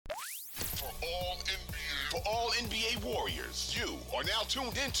For all NBA warriors, you are now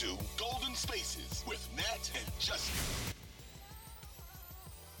tuned into Golden Spaces with Nat and Justin.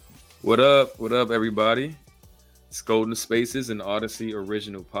 What up? What up, everybody? It's Golden Spaces, an Odyssey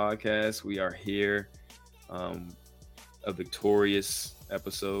original podcast. We are here, um, a victorious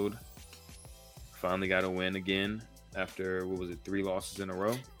episode. Finally got a win again after, what was it, 3 losses in a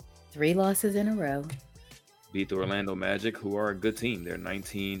row? 3 losses in a row. Beat the Orlando Magic, who are a good team. They're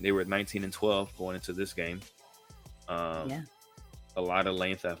 19. They were at 19-12 going into this game. Yeah. A lot of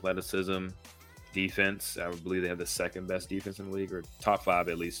length, athleticism, defense. I would believe they have the second best defense in the league, or top 5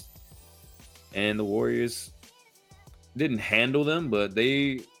 at least. And the Warriors didn't handle them, but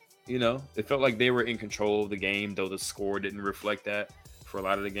they, it felt like they were in control of the game, though the score didn't reflect that for a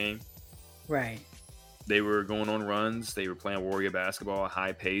lot of the game. Right. They were going on runs. They were playing Warrior basketball at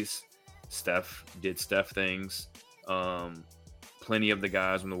high pace. Steph did Steph things. Plenty of the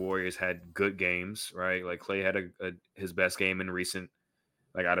guys from the Warriors had good games, right? Like Klay had his best game in recent,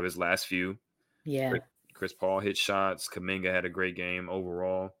 like out of his last few. Yeah. Chris Paul hit shots. Kuminga had a great game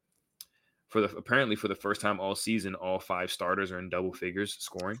overall. Apparently for the first time all season, all 5 starters are in double figures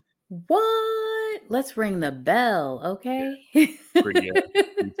scoring. What? Let's ring the bell, okay? Pretty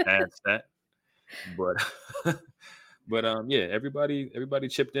sad stat. But yeah, everybody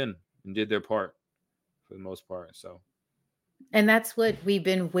chipped in and did their part for the most part. So, And that's what we've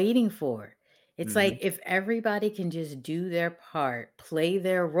been waiting for. It's Mhm. like if everybody can just do their part, play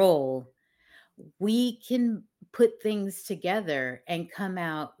their role, we can put things together and come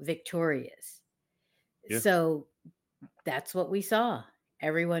out victorious. Yeah. So that's what we saw.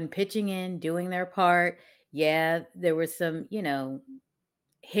 Everyone pitching in, doing their part. Yeah, there were some,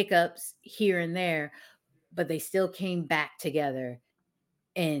 hiccups here and there, but they still came back together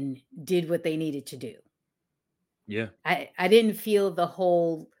and did what they needed to do. Yeah. I didn't feel the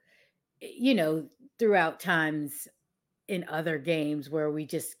whole, throughout times in other games where we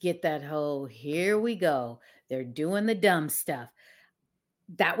just get that whole, here we go. They're doing the dumb stuff.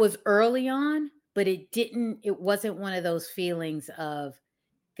 That was early on, but it wasn't one of those feelings of,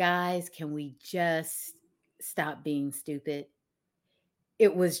 guys, can we just stop being stupid?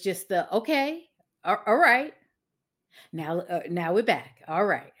 It was just okay, all right. Now we're back. All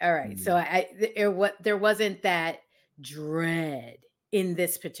right, all right. So there wasn't that dread in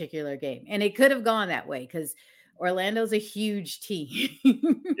this particular game, and it could have gone that way because Orlando's a huge team.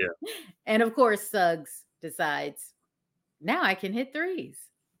 Yeah. And of course, Suggs decides now I can hit threes.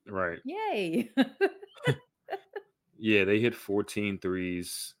 Right. Yay! Yeah, they hit 14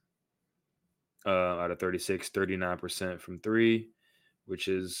 threes out of 36, 39% from 3, which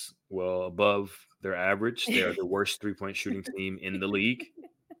is well above their average. They are the worst 3-point shooting team in the league.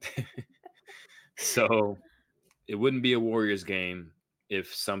 So it wouldn't be a Warriors game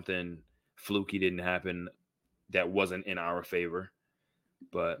if something fluky didn't happen that wasn't in our favor.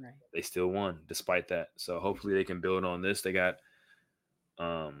 But Right. they still won despite that. So hopefully they can build on this. They got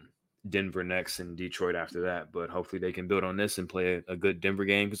Denver next and Detroit after that. But hopefully they can build on this and play a good Denver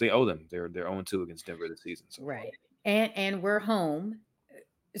game because they owe them. They're 0-2 against Denver this season. So. Right. And we're home,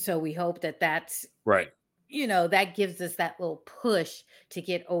 so we hope that's Right. That gives us that little push to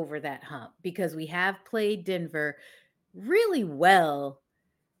get over that hump because we have played Denver really well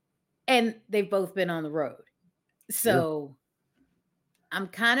and they've both been on the road. So I'm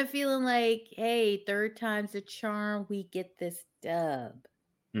kind of feeling like, hey, third time's a charm. We get this dub.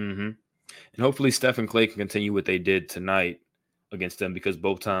 Mm-hmm. And hopefully Steph and Klay can continue what they did tonight against them because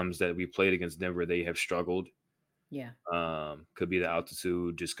both times that we played against Denver, they have struggled. Yeah. Could be the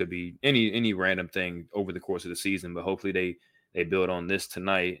altitude, just could be any random thing over the course of the season. But hopefully they build on this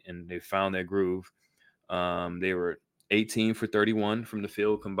tonight and they found their groove. They were 18 for 31 from the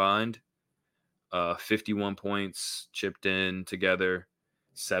field combined, 51 points chipped in together,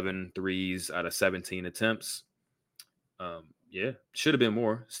 7 threes out of 17 attempts. Yeah, should have been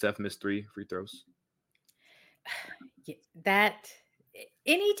more. Steph missed 3 free throws. That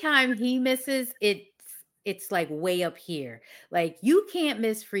anytime he misses, it's like way up here. Like you can't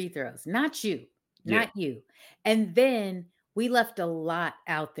miss free throws, not you. And then we left a lot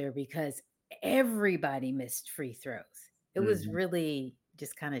out there because everybody missed free throws. It was really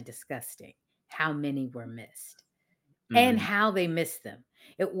just kind of disgusting how many were missed and how they missed them.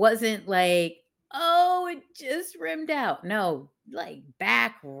 It wasn't like, oh, it just rimmed out. No, like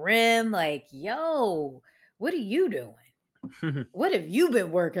back rim, like, yo, what are you doing? What have you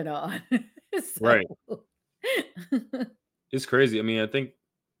been working on? Right. It's crazy. I mean, I think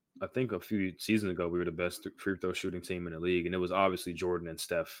a few seasons ago we were the best free throw shooting team in the league, and it was obviously Jordan and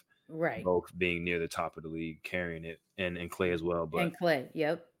Steph, right. both being near the top of the league, carrying it, and Klay as well. But And Klay,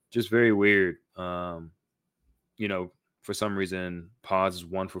 yep. just very weird. You know, for some reason, Paz is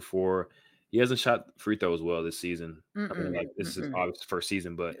 1 for 4. He hasn't shot free throws well this season. I mean, Mm-mm, like this is his mm-mm. obvious first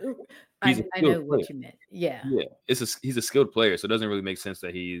season, but Ooh, he's a I skilled know player. what you meant. Yeah. Yeah, he's a skilled player, so it doesn't really make sense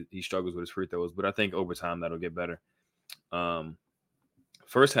that he struggles with his free throws. But I think over time that'll get better. Um,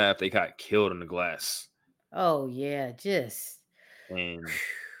 First half they got killed on the glass, Oh yeah, just and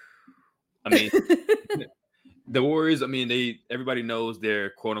I mean the Warriors. I mean everybody knows they're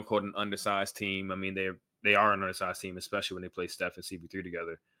quote unquote an undersized team. I mean they are an undersized team, especially when they play Steph and CP3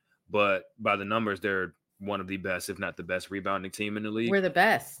 together. But by the numbers, they're one of the best, if not the best, rebounding team in the league. we're the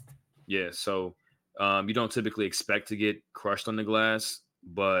best. Yeah, so you don't typically expect to get crushed on the glass,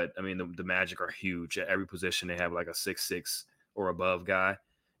 but I mean the Magic are huge at every position. They have like a 6'6" or above guy,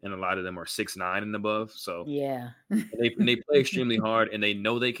 and a lot of them are 6'9" and above. So Yeah. they play extremely hard, and they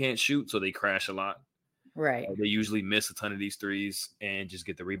know they can't shoot, so they crash a lot. Right. They usually miss a ton of these threes and just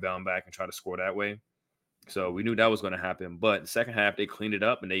get the rebound back and try to score that way. So we knew that was going to happen. But the second half, they cleaned it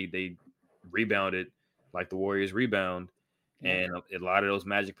up and they rebounded like the Warriors rebound. Yeah. And a lot of those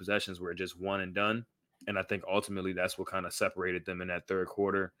Magic possessions were just one and done. And I think ultimately that's what kind of separated them in that third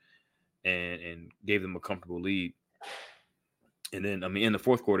quarter and gave them a comfortable lead. And then, I mean, in the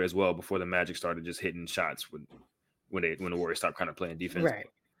fourth quarter as well, before the Magic started just hitting shots when the Warriors stopped kind of playing defense. Right.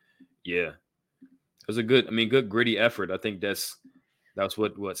 Yeah. It was a good gritty effort. I think that's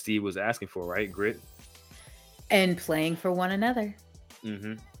what Steve was asking for, right? Grit. And playing for one another.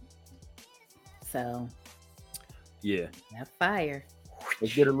 Mm-hmm. So Yeah. that fire.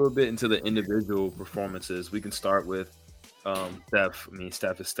 Let's get a little bit into the individual performances. We can start with Steph. I mean,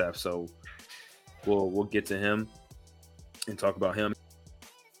 Steph is Steph, so we'll get to him and talk about him.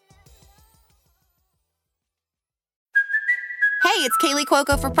 Hey, it's Kaylee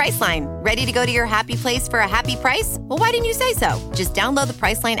Cuoco for Priceline. Ready to go to your happy place for a happy price? Well, why didn't you say so? Just download the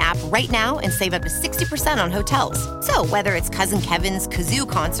Priceline app right now and save up to 60% on hotels. So whether it's Cousin Kevin's Kazoo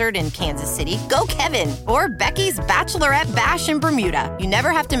concert in Kansas City, go Kevin, or Becky's Bachelorette Bash in Bermuda, you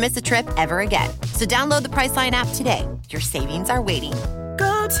never have to miss a trip ever again. So download the Priceline app today. Your savings are waiting.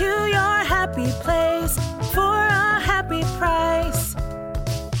 Go to your happy place for a happy price.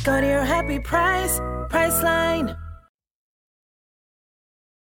 Go to your happy price, Priceline.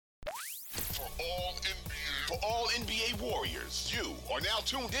 For all NBA Warriors, you are now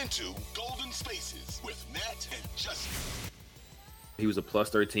tuned into Golden Spaces with Nat and Justin. He was a plus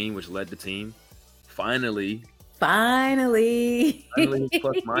 13, which led the team. Finally, Finally. his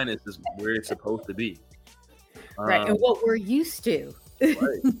plus minus is where it's supposed to be. Right. And what we're used to.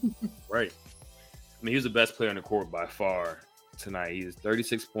 Right. I mean, he was the best player on the court by far tonight. He has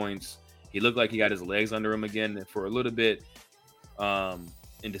 36 points. He looked like he got his legs under him again. And for a little bit,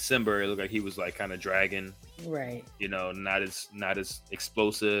 in December, it looked like he was like kind of dragging. Right. You know, not as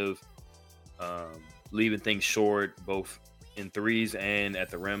explosive, leaving things short, both in threes and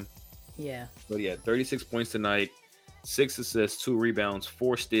at the rim. Yeah. But yeah, 36 points tonight, 6 assists, 2 rebounds,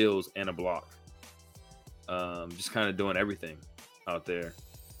 4 steals, and a block. Just kind of doing everything out there.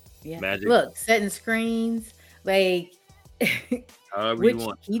 Yeah. Magic. Look, setting screens, like However which you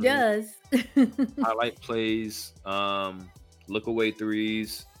want. he does. Highlight plays, look away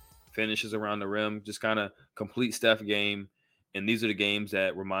threes, finishes around the rim, just kind of complete Steph game. And these are the games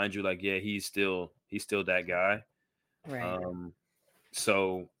that remind you, like, yeah, he's still that guy. Right.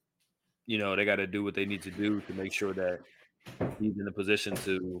 So, you know, they got to do what they need to do to make sure that he's in a position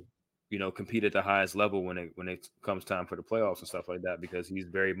to, you know, compete at the highest level when it comes time for the playoffs and stuff like that, because he's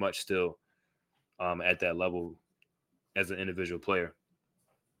very much still at that level as an individual player.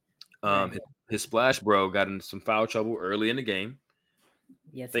 Right. His splash bro got in some foul trouble early in the game.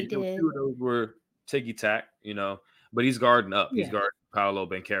 Yes, I he think did. two of those were ticky-tack, you know, but he's guarding up. He's Yeah. guarding Paolo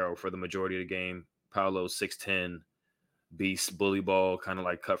Banchero for the majority of the game. Paolo's 6'10", beast, bully ball, kind of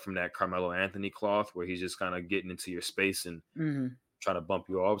like cut from that Carmelo Anthony cloth, where he's just kind of getting into your space and trying to bump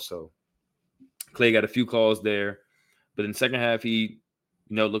you off. So Clay got a few calls there, but in the second half, he,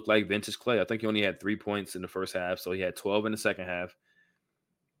 you know, looked like vintage Clay. I think he only had 3 points in the first half, so he had 12 in the second half.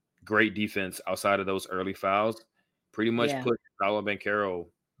 Great defense outside of those early fouls. Pretty much put Paolo Banchero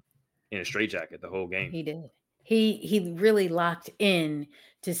in a straitjacket the whole game. He did. He really locked in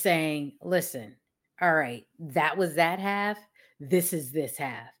to saying, listen, all right, that was that half. This is this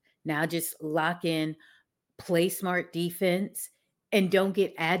half. Now just lock in, play smart defense, and don't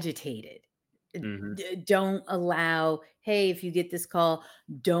get agitated. Don't allow, hey, if you get this call,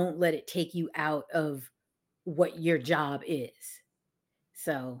 don't let it take you out of what your job is.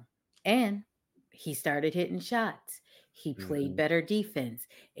 So, and he started hitting shots. He played better defense.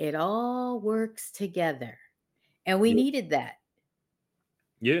 It all works together. And we needed that.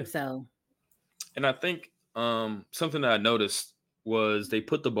 Yeah. So And I think something that I noticed was they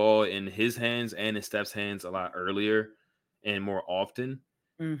put the ball in his hands and in Steph's hands a lot earlier and more often.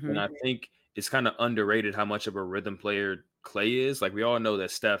 And mhm. I think it's kind of underrated how much of a rhythm player Clay is. Like we all know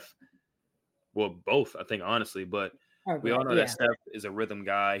that Steph, well, both, I think, honestly, but All we all right. know that Yeah. Steph is a rhythm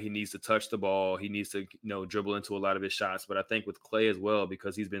guy. He needs to touch the ball. He needs to, dribble into a lot of his shots. But I think with Clay as well,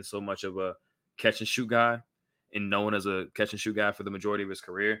 because he's been so much of a catch and shoot guy and known as a catch and shoot guy for the majority of his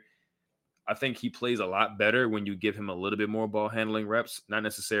career, I think he plays a lot better when you give him a little bit more ball handling reps, not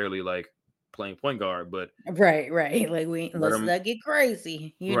necessarily like playing point guard, but Right, right. Like let let's him not get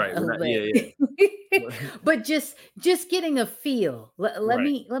crazy, right. We're not, but yeah, yeah. but just getting a feel. Right. Let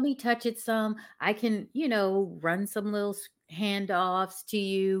me touch it some. I can, run some little handoffs to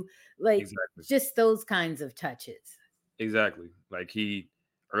you, like Exactly. just those kinds of touches. Exactly. Like he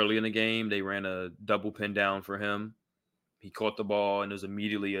early in the game, they ran a double pin down for him. He caught the ball and it was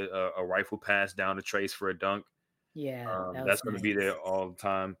immediately a rifle pass down to Trace for a dunk. Yeah, that That's was going to be there nice. all the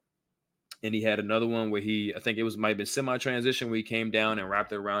time. And he had another one where I think it was might have been semi transition where he came down and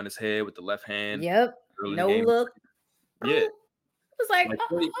wrapped it around his head with the left hand Yep. early in the No game. look. Yeah, Boop. It was like, like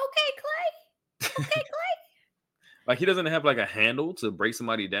Okay, Clay. Okay, like he doesn't have like a handle to break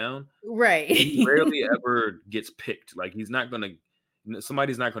somebody down. Clay." Right. He rarely ever gets picked. Like he's not gonna,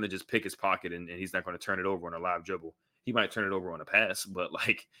 somebody's not gonna just pick his pocket and he's not gonna turn it over on a live dribble. He might turn it over on a pass, but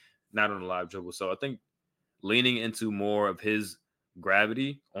like not on a live dribble. So I think leaning into more of his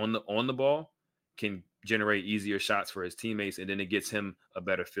gravity on the ball can generate easier shots for his teammates, and then it gets him a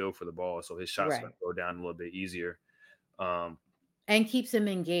better feel for the ball, so his shots are Right. gonna go down a little bit easier. Um, And keeps him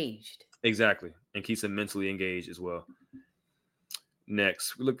engaged. exactly, and keeps him mentally engaged as well.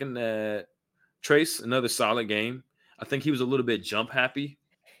 Next, we're looking at Trace, another solid game. I think he was a little bit jump happy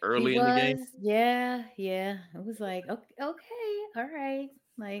He early in the was, game. yeah, yeah. It was like, okay, all right.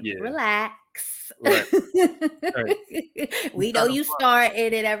 Like, Yeah, relax. right, right. He's We know kind of you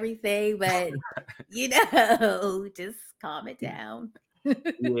started and everything, but just calm it down.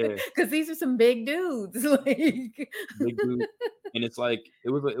 yeah, Because these are some big dudes. Like, big dude. And it's like it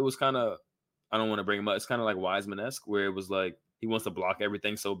was kind of, I don't want to bring him up. It's kind of like Wiseman-esque, where it was like he wants to block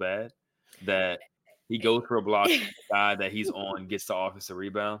everything so bad that he goes for a block. The guy that he's on gets the offensive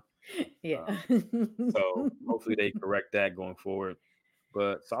rebound. yeah. Uh, so hopefully they correct that going forward.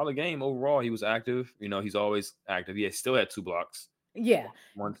 But solid game overall. He was active. He's always active. He still had 2 blocks, Yeah.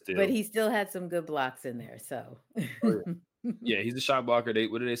 one But steal. he still had some good blocks in there. So, Oh, yeah. Yeah, he's a shot blocker.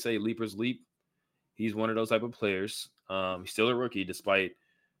 What do they say? Leapers leap. He's one of those type of players. He's still a rookie, despite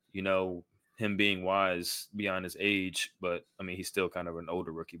him being wise beyond his age. But I mean, he's still kind of an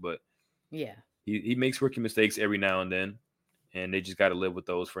older rookie. But yeah. he makes rookie mistakes every now and then, and they just got to live with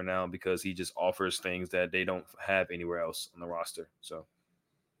those for now because he just offers things that they don't have anywhere else on the roster. So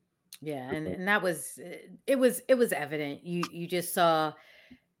Yeah, and that was it was evident. You just saw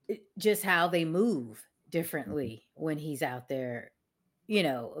just how they move differently when he's out there,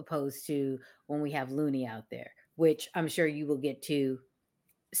 opposed to when we have Looney out there, which I'm sure you will get to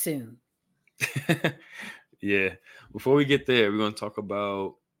soon. yeah. Before we get there, we're going to talk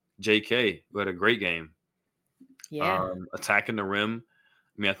about JK, who had a great game, Yeah. attacking the rim.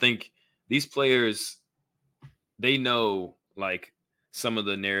 I mean, I think these players, they know like some of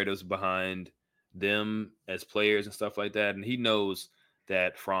the narratives behind them as players and stuff like that. And he knows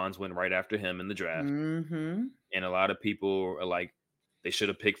that Franz went right after him in the draft. Mm-hmm. And a lot of people are like, they should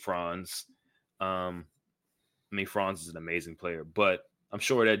have picked Franz. I mean, Franz is an amazing player, but I'm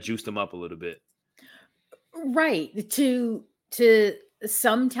sure that juiced him up a little bit. Right. To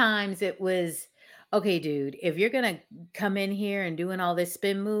sometimes it was, okay, dude, if you're gonna come in here and doing all this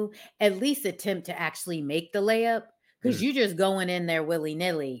spin move, at least attempt to actually make the layup, because you're just going in there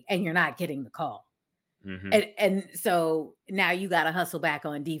willy-nilly and you're not getting the call. Mm-hmm. And so now you got to hustle back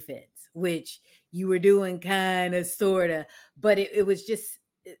on defense, which you were doing kind of, sort of, but it was just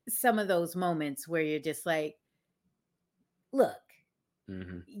some of those moments where you're just like, look,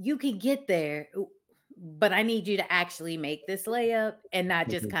 Mm-hmm. you can get there, but I need you to actually make this layup and not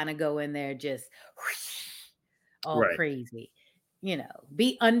just Mhm. kind of go in there just all Right. crazy.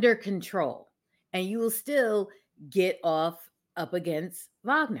 Be under control, and you will still get off up against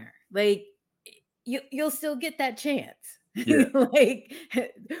Wagner. Like, you'll still get that chance. Yeah. Like,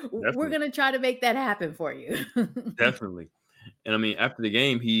 we're Definitely. gonna try to make that happen for you. Definitely. And I mean, after the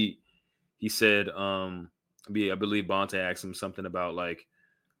game, he said, I believe Bonte asked him something about like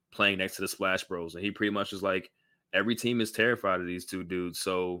playing next to the Splash Bros, and he pretty much was like, every team is terrified of these two dudes,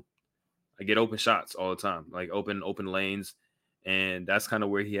 so I get open shots all the time, like open lanes, and that's kind of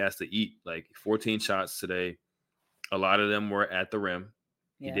where he has to eat. Like 14 shots today, a lot of them were at the rim.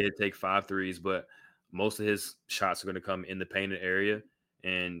 He Yeah. did take 5 threes, but most of his shots are going to come in the painted area,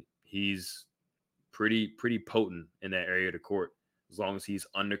 and he's pretty potent in that area of the court as long as he's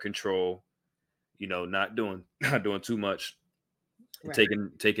under control, not doing not doing too much and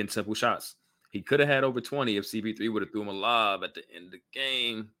Right. taking simple shots. He could have had over 20 if CP3 would have threw him a lob at the end of the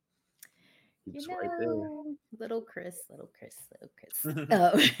game. He You was right there. little Chris, little Chris, little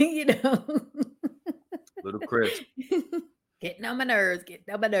Chris. You know, Little Chris. getting on my nerves,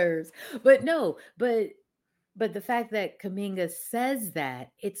 getting on my nerves. But no, but the fact that Kaminga says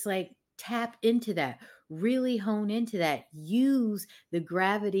that, it's like tap into that, really hone into that, use the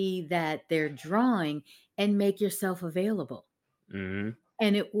gravity that they're drawing and make yourself available. Hmm.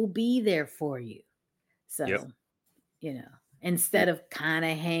 And it will be there for you. Yep. So, instead of kind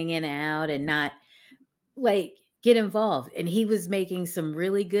of hanging out and not like get involved. And he was making some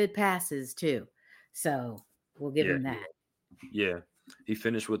really good passes too. So we'll give Yeah. him that. Yeah. He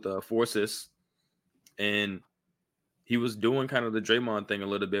finished with 4 assists, and he was doing kind of the Draymond thing a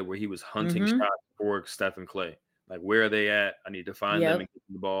little bit where he was hunting Mhm. shots for Steph and Clay. Like, where are they at? I need to find them Yep. and get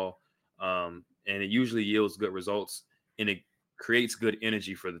them the ball. And it usually yields good results, and it creates good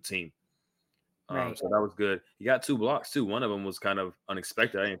energy for the team. Right. So that was good. He got 2 blocks too. One of them was kind of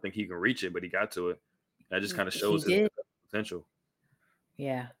unexpected. I didn't think he could reach it, but he got to it. That just kind of He shows his did. potential.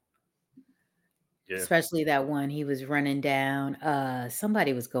 Yeah. Yeah. Especially that one he was running down.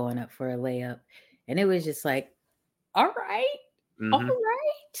 Somebody was going up for a layup. And it was just like, all right. All Mhm.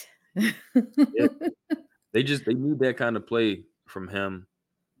 right. Yeah. They need that kind of play from him.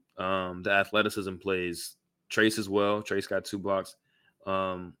 The athleticism plays. Trace as well. Trace got 2 blocks.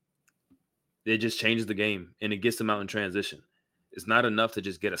 It just changes the game, and it gets them out in transition. It's not enough to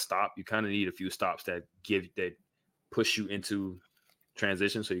just get a stop. You kind of need a few stops that push you into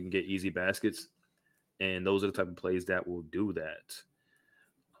transition so you can get easy baskets. And those are the type of plays that will do that.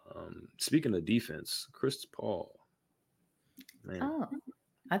 Speaking of defense, Chris Paul. Man. Oh,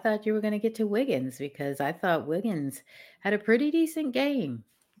 I thought you were going to get to Wiggins because I thought Wiggins had a pretty decent game.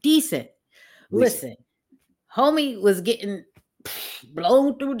 Decent. Listen, homie was getting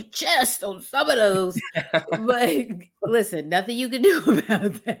blown through the chest on some of those. But listen, nothing you can do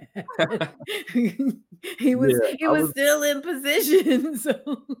about that. he was still in position.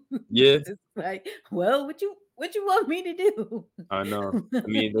 So Yeah. it's like, well, what you want me to do? I know. I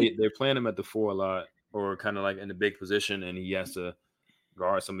mean, they're playing him at the 4 a lot, or kind of like in the big position, and he has to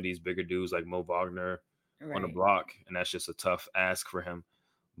guard some of these bigger dudes like Mo Wagner on the Right. block, and that's just a tough ask for him.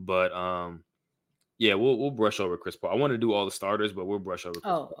 But yeah, we'll brush over Chris Paul. I want to do all the starters, but we'll brush over Chris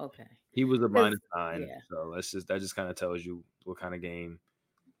Paul. Oh, okay. He was a 'Cause- -9, yeah. so that just kind of tells you what kind of game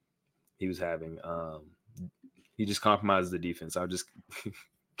he was having. He just compromised the defense. I'll just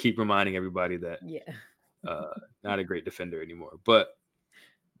keep reminding everybody that Yeah. not a great defender anymore. But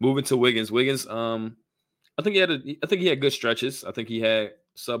moving to Wiggins, I think he had good stretches. I think he had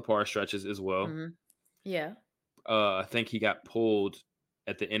subpar stretches as well. Mhm. Yeah. I think he got pulled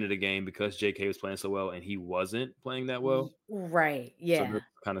at the end of the game because JK was playing so well and he wasn't playing that well. Right. So Yeah. that's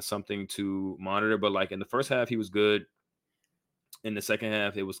kind of something to monitor. But like in the first half, he was good. In the second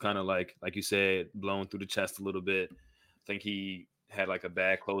half, it was kind of like you said, blown through the chest a little bit. I think he had like a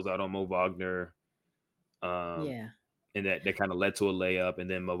bad closeout on Mo Wagner. Yeah. And that kind of led to a layup, and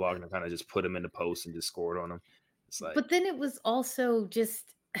then Mo Wagner kind of just put him in the post and just scored on him. It's like, But then it was also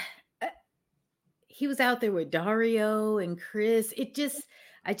just he was out there with Dario and Chris.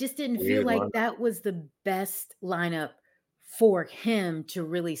 I just didn't feel Weird like lineup. that was the best lineup for him to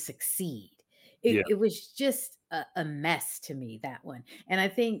really succeed. Yeah. It was just a mess to me, that one. And I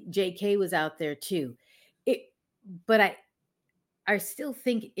think JK was out there too. But I still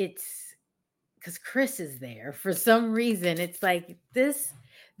think it's because Chris is there for some reason. It's like this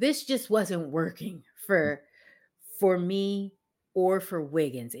just wasn't working for me or for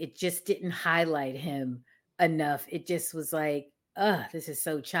Wiggins. It just didn't highlight him enough. It just was like, this is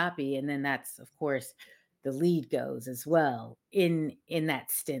so choppy. And then that's of course the lead goes as well in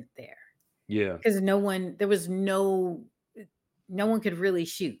that stint there. Yeah. Because no one could really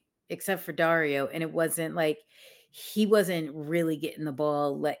shoot except for Dario. And it wasn't like he wasn't really getting the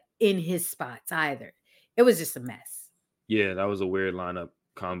ball like in his spots either. It was just a mess. Yeah, that was a weird lineup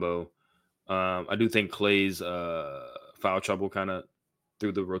combo. I do think Clay's foul trouble kind of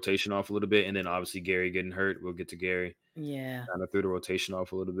threw the rotation off a little bit, and then obviously Gary getting hurt. We'll get to Gary. Yeah. Kind of threw the rotation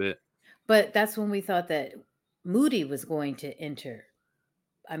off a little bit. But that's when we thought that Moody was going to enter.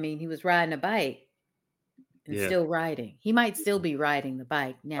 I mean, he was riding a bike and still riding. He might still be riding the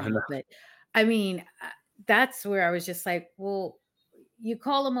bike now, but I mean, that's where I was just like, well, you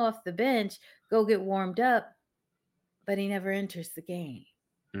call him off the bench, go get warmed up, but he never enters the game.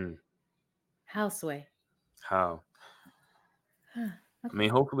 Mm, Houseway. how? Huh, I mean,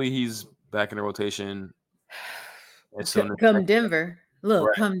 hopefully he's back in the rotation as okay. soon as Come Denver.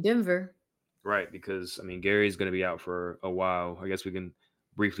 Look, right, come Denver. right. Because I mean, Gary's going to be out for a while. I guess we can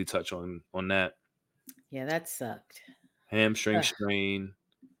briefly touch on that Yeah, that sucked. hamstring Ugh. strain,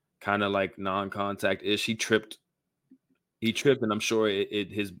 kind of like non-contact ish. He tripped, and I'm sure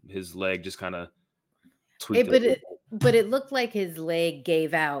his leg just kind of tweaked It, a but little it, but it looked like his leg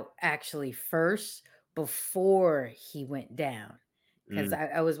gave out actually first before he went down. bit. Because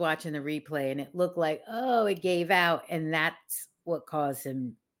I was watching the replay and it looked like, oh, it gave out, and that's what caused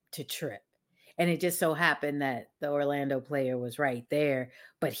him to trip. And it just so happened that the Orlando player was right there,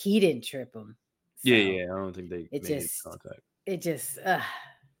 but he didn't trip him. Yeah, So yeah. I don't think they it made any just, contact. it just,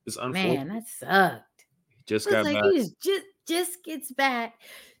 It's man, unfortunate. that sucked. He just It's got like back. he was just gets back,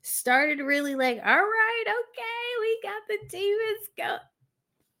 started really like, all right, okay, we got the team. Let's go.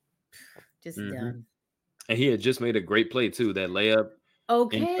 Just hmm done. And he had just made a great play too. That layup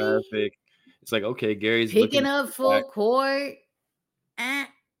in Okay, traffic. It's like, okay, Gary's looking picking up back. full court. Eh.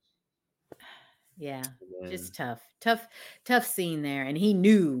 Yeah, And just tough scene there. And he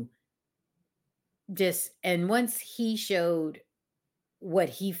knew and once he showed what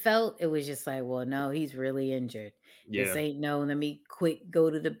he felt, it was just like, well, no, he's really injured. This yeah. ain't no, let me quick go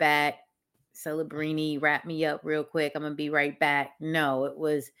to the back. Celebrini, wrap me up real quick. I'm gonna be right back. No, it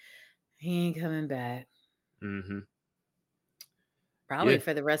was he ain't coming back. hmm Probably Yeah.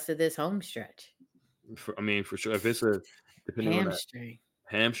 for the rest of this home stretch. I mean, for sure. If it's depending on that Hamstring.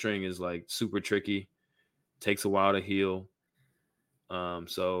 hamstring is like super tricky, takes a while to heal.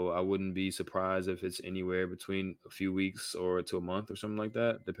 So I wouldn't be surprised if it's anywhere between a few weeks or to a month or something like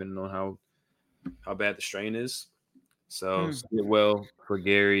that, depending on how bad the strain is. So Mm, get well for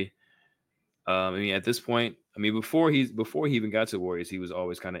Gary. I mean, at this point, I mean, before he even got to Warriors, he was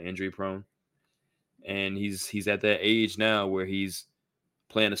always kind of injury prone, and he's at that age now where he's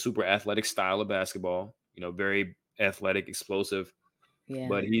playing a super athletic style of basketball. You know, very athletic, explosive, yeah.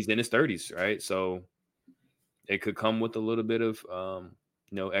 but he's in his 30s, right? So it could come with a little bit of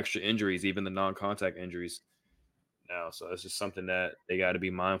extra injuries, even the non-contact injuries now. So it's just something that they got to be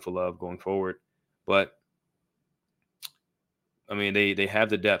mindful of going forward. But I mean, they have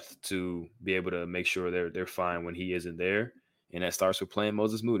the depth to be able to make sure they're fine when he isn't there, and that starts with playing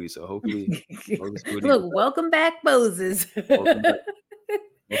Moses Moody. So hopefully, Moses Moody. Look, welcome back, Moses. Welcome back.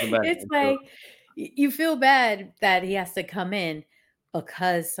 Welcome back. It's And so, like you feel bad that he has to come in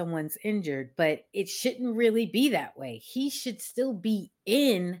because someone's injured, but it shouldn't really be that way. He should still be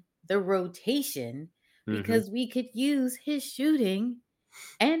in the rotation mhm, because we could use his shooting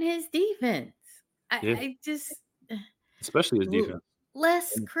and his defense. yeah, I just especially his l- defense.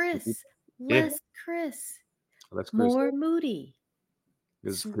 less And his Chris, defense. Yeah, less Chris, that's Chris. more Moody.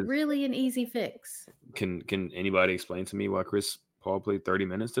 It's Because really an easy fix. can anybody explain to me why Chris Paul played 30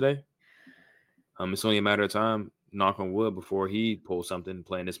 minutes today? It's only a matter of time, knock on wood, before he pulls something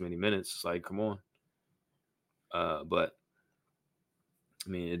playing this many minutes. It's like, come on. But I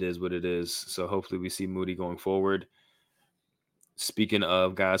mean, it is what it is. So hopefully we see Moody going forward. Speaking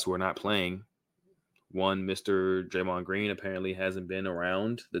of guys who are not playing, one Mr. Draymond Green apparently hasn't been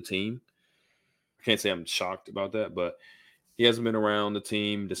around the team. I can't say I'm shocked about that, but he hasn't been around the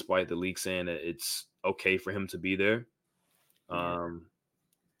team despite the leak saying that it's okay for him to be there. Yeah. Um,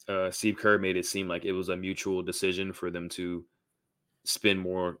 Steve Kerr made it seem like it was a mutual decision for them to spend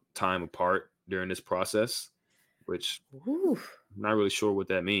more time apart during this process, which Ooh, I'm not really sure what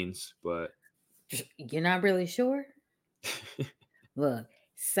that means, but you're not really sure? Look,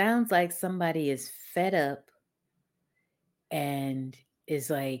 sounds like somebody is fed up and is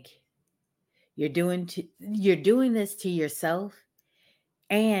like, you're doing this to yourself,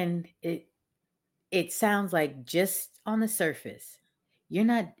 and it sounds like just on the surface, you're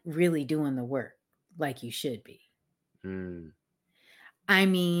not really doing the work like you should be. mm, I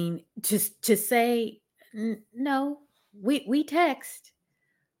mean, just to say no, we text,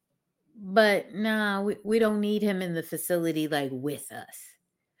 but nah, we don't need him in the facility like with us.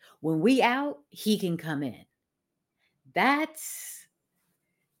 When we out, he can come in. That's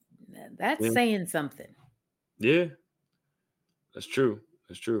yeah, saying something. yeah, that's true.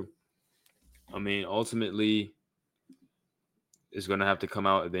 That's true. I mean, ultimately, it's going to have to come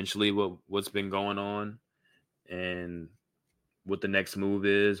out eventually what's been going on and what the next move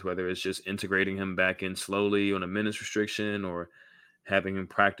is, whether it's just integrating him back in slowly on a minutes restriction or having him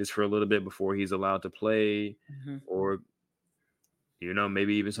practice for a little bit before he's allowed to play, Mhm. or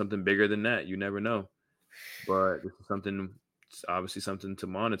maybe even something bigger than that. You never know. But this is something, it's obviously something to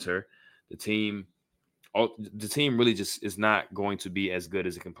monitor. The team the team really just is not going to be as good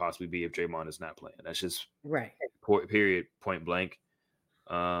as it can possibly be if Draymond is not playing. That's just Right. period, point blank.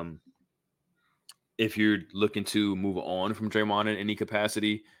 If you're looking to move on from Draymond in any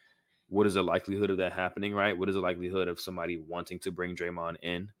capacity, what is the likelihood of that happening, right? What is the likelihood of somebody wanting to bring Draymond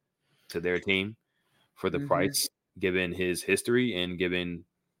in to their team for the Mm-hmm. price, given his history and given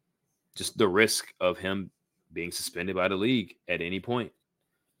just the risk of him being suspended by the league at any point,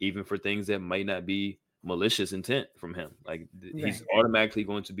 even for things that might not be malicious intent from him. Like he's Right. automatically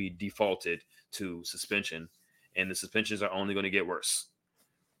going to be defaulted to suspension, and the suspensions are only going to get worse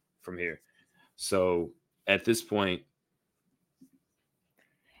from here. So at this point,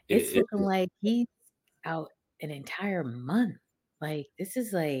 It's looking like he's out an entire month. Like this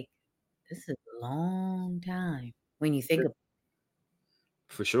is a long time when you think of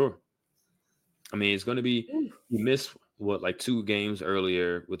for sure. I mean, it's going to be, Ooh. he missed like 2 games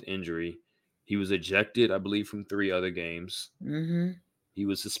earlier with injury. He was ejected, I believe, from 3 other games. Mm-hmm. He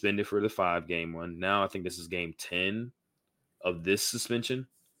was suspended for the 5-game one. Now I think this is game 10 of this suspension.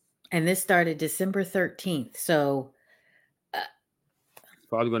 And this started December 13th. So He's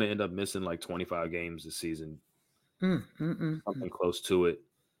probably going to end up missing like 25 games this season, something close to it,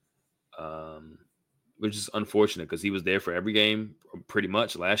 which is unfortunate because he was there for every game pretty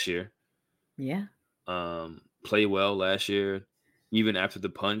much last year. Yeah. Played well last year. Even after the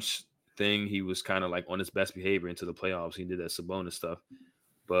punch thing, he was kind of like on his best behavior into the playoffs. He did that Sabonis stuff.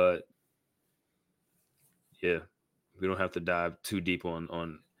 But yeah, we don't have to dive too deep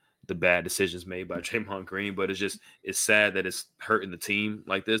on the bad decisions made by Draymond Green, but it's sad that it's hurting the team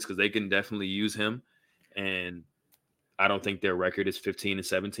like this because they can definitely use him. And I don't think their record is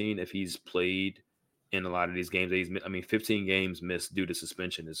 15-17 if he's played in a lot of these games. 15 games missed due to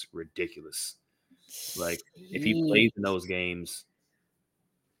suspension is ridiculous. Like if he plays in those games,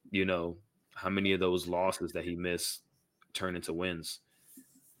 how many of those losses that he missed turn into wins?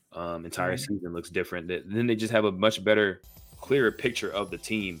 Entire season looks different. Then they just have a much better, clearer picture of the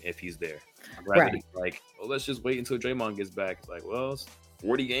team if he's there. Rather than like, well, let's just wait until Draymond gets back. It's like, well, it's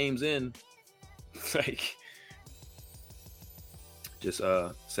 40 games in. Like, just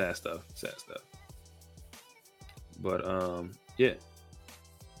sad stuff. But yeah.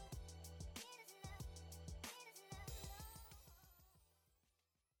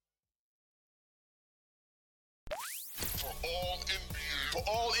 For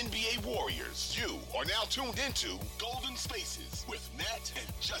all NBA Warriors, you are now tuned into Golden Spaces with Nat and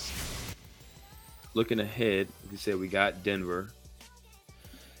Justin. Looking ahead, like you said, we got Denver.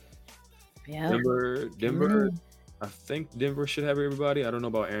 Yeah. Denver. I think Denver should have everybody. I don't know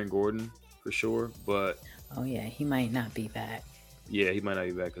about Aaron Gordon for sure, but oh yeah, he might not be back. Yeah, he might not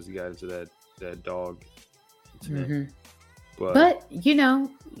be back because he got into that dog incident. Mm-hmm. But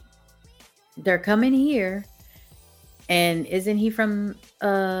they're coming here, and isn't he from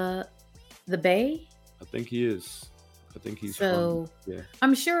the Bay? I think he is. I think he's so. From, yeah.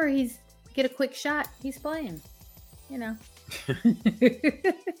 I'm sure he's get a quick shot. He's playing.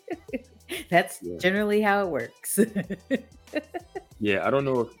 That's generally how it works. Yeah, I don't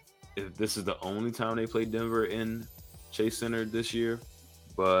know if this is the only time they played Denver in Chase Center this year,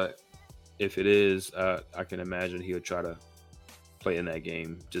 but if it is, I can imagine he'll try to play in that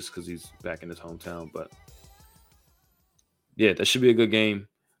game just because he's back in his hometown. But yeah, that should be a good game.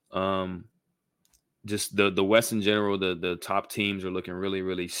 Just the West in general, the top teams are looking really,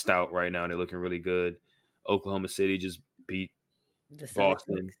 really stout right now. They're looking really good. Oklahoma City just beat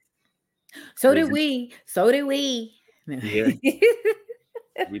Boston. So did we. Yeah,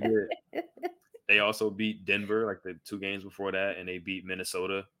 we did. They also beat Denver like the 2 games before that, and they beat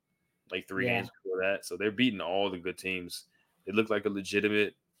Minnesota like 3 games before that. So they're beating all the good teams. They look like a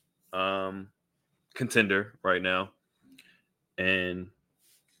legitimate contender right now, and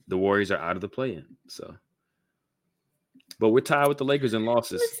the Warriors are out of the play-in. So, but we're tied with the Lakers in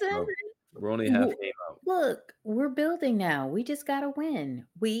losses. So we're only half game out. Look, we're building now. We just got to win.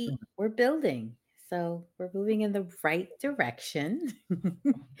 We're building. So we're moving in the right direction.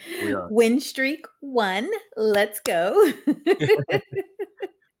 We are. Win streak 1. Let's go.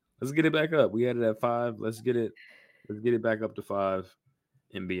 Let's get it back up. We had it at 5. Let's get it back up to 5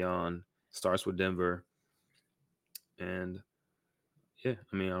 and beyond. Starts with Denver. And yeah,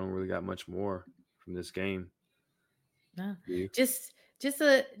 I don't really got much more from this game. No. Just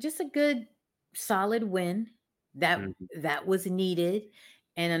a good solid win that was needed.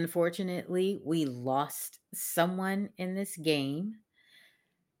 And unfortunately, we lost someone in this game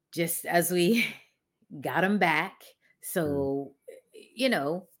just as we got him back. So,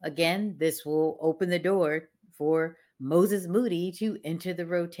 again, this will open the door for Moses Moody to enter the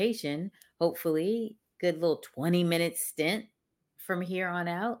rotation, hopefully, good little 20-minute stint from here on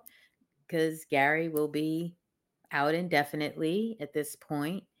out because Gary will be out indefinitely at this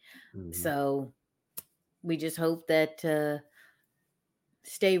point. Mhm. So we just hope that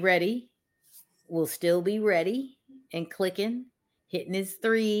stay ready. We'll still be ready and clicking, hitting his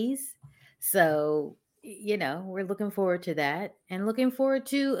threes. So, we're looking forward to that and looking forward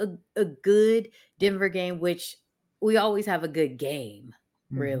to a good Denver game, which we always have a good game,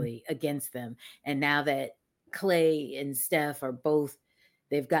 really, against them. And now that Clay and Steph are both,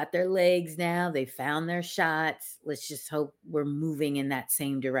 they've got their legs now, they found their shots. Let's just hope we're moving in that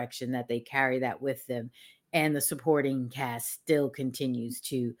same direction, that they carry that with them. And the supporting cast still continues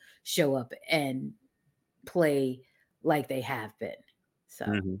to show up and play like they have been. So,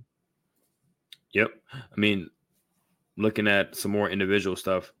 Mhm. Yep. I mean, looking at some more individual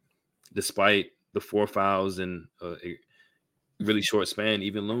stuff, despite the 4 fouls and a really short span,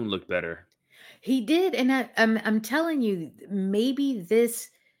 even Loon looked better. he did, and I'm telling you, maybe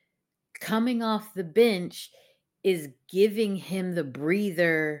this coming off the bench is giving him the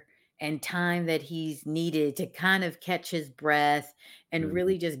breather and time that he's needed to kind of catch his breath and Mhm.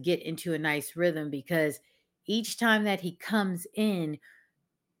 really just get into a nice rhythm, because each time that he comes in,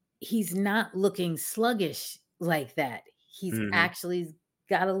 he's not looking sluggish like that. He's Mhm. actually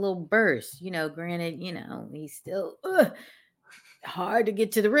got a little burst. Granted, he's still hard to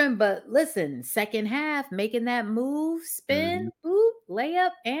get to the rim, but listen, second half, making that move, spin, Mhm. boop,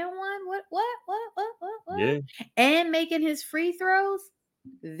 layup, and one. What? Yeah. And making his free throws.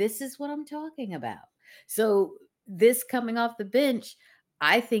 This is what I'm talking about. So, this coming off the bench,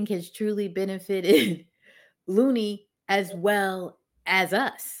 I think has truly benefited Looney as well as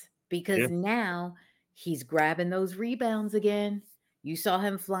us, Yeah. because now he's grabbing those rebounds again. You saw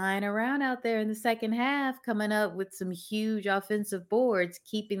him flying around out there in the second half, coming up with some huge offensive boards,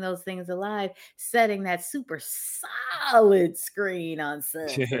 keeping those things alive, setting that super solid screen on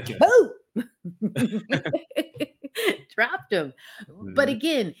Suggs. Boom! Dropped him. But Mhm.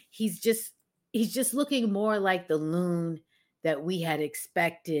 again, he's just looking more like the Loon that we had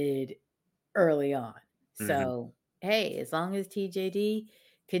expected early on. Mhm. So, hey, as long as TJD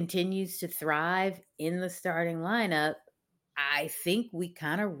continues to thrive in the starting lineup, I think we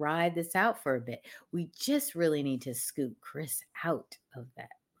kind of ride this out for a bit. We just really need to scoot Chris out of that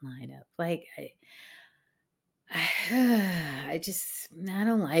lineup. Like, I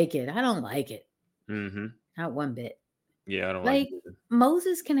don't like it. I don't like it. Mhm. Not one bit. Yeah, I don't like it Like, either.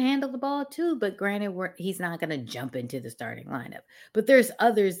 Moses can handle the ball too, but granted, he's not going to jump into the starting lineup. But there's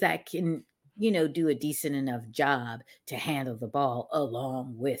others that can, do a decent enough job to handle the ball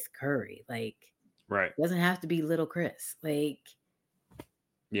along with Curry. Like, Right. doesn't have to be little Chris. Like,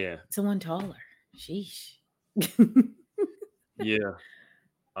 Yeah. someone taller. Sheesh. Yeah.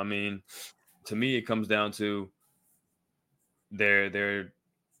 I mean, to me, it comes down to they're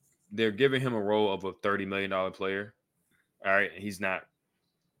giving him a role of a $30 million player. All right. He's not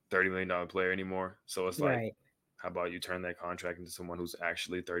 $30 million player anymore. So it's like, Right. how about you turn that contract into someone who's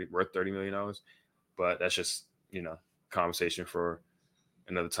actually worth $30 million? But that's just, conversation for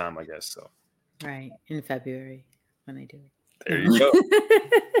another time, I guess. So Right. In February when they do it. there you go.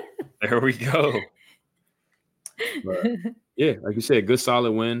 There we go. But yeah, like you said, good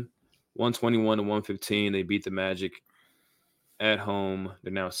solid win. 121-115. They beat the Magic at home.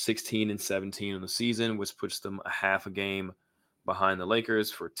 They're now 16-17 in the season, which puts them a half a game behind the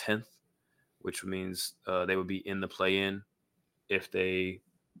Lakers for 10th, which means they would be in the play-in if they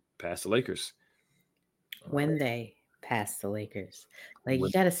pass the Lakers. When they pass the Lakers. Like, you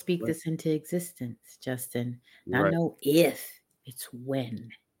When- got to speak right. this into existence, Justin. You're Not right. no if, it's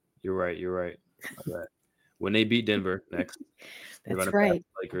when. You're right. You're right. All right. When they beat Denver next, they're going That's to pass right.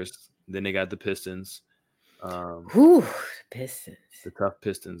 the Lakers. Then they got the Pistons. Whew, Pistons. The tough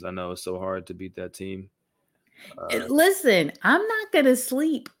Pistons. I know it's so hard to beat that team. Listen, I'm not going to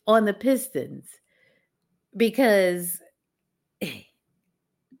sleep on the Pistons because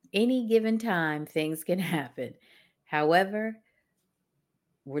any given time things can happen. However,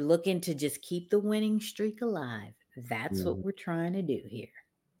 we're looking to just keep the winning streak alive. That's what Mhm. we're trying to do here.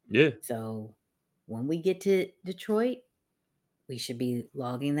 Yeah. So when we get to Detroit, we should be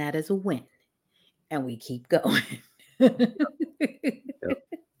logging that as a win. And we keep going.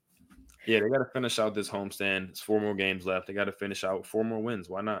 Yeah, they got to finish out this homestand. It's 4 more games left. They got to finish out with 4 more wins.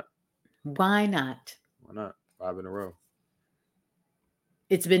 Why not? Why not? Why not? 5 in a row.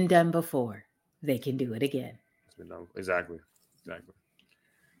 It's been done before. They can do it again. It's been done. Exactly.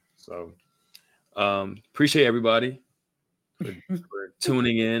 So, appreciate everybody for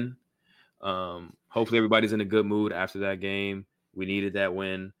tuning in. Hopefully, everybody's in a good mood after that game. We needed that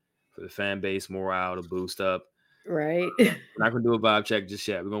win for the fan base morale to boost up. Right. We're not gonna do a vibe check just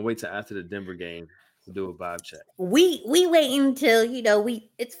yet. We're gonna wait till after the Denver game to do a vibe check. We wait until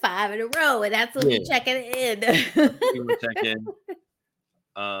it's 5 in a row, and that's when we check it in. We will check in.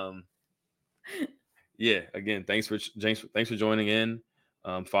 Yeah. Again, thanks for joining in.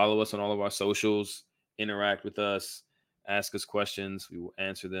 Follow us on all of our socials. Interact with us. Ask us questions. We will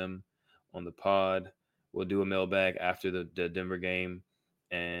answer them on the pod. We'll do a mailbag after the Denver game.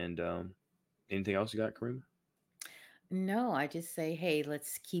 And anything else you got, Kareem? No, I just say, hey,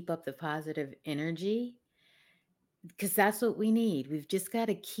 let's keep up the positive energy, because that's what we need. We've just got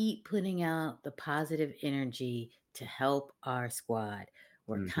to keep putting out the positive energy to help our squad.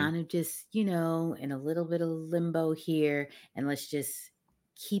 We're kind of just, in a little bit of limbo here, and let's just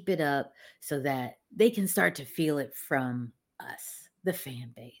keep it up so that they can start to feel it from us, the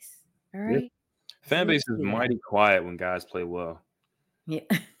fan base. All right. Yeah. Fan base is mighty quiet when guys play well. Yeah.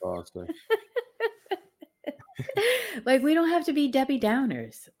 Awesome. Like, we don't have to be Debbie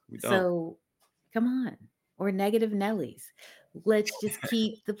Downers. We don't. So come on. Or negative Nellies. Let's just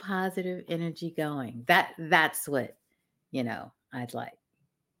keep the positive energy going. That's what, I'd like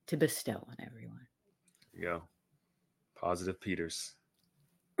to bestow on everyone. There you go. Positive Peters.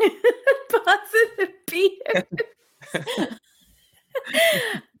 Positive Peters.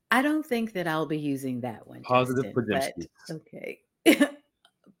 I don't think that I'll be using that one. Positive Justin, but okay.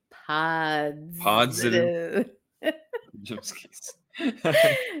 Positive.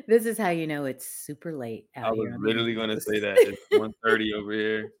 This is how you know it's super late out I was here. literally going to say that. It's 1:30 over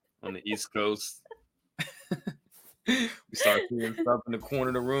here on the East Coast. We start seeing stuff in the corner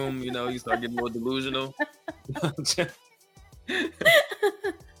of the room. You start getting more delusional. I'm joking.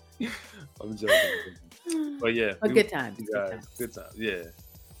 But yeah. Good times. Good times. Yeah.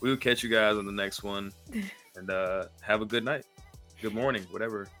 We will catch you guys on the next one. And have a good night. Good morning,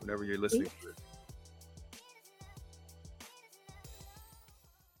 whatever you're listening to.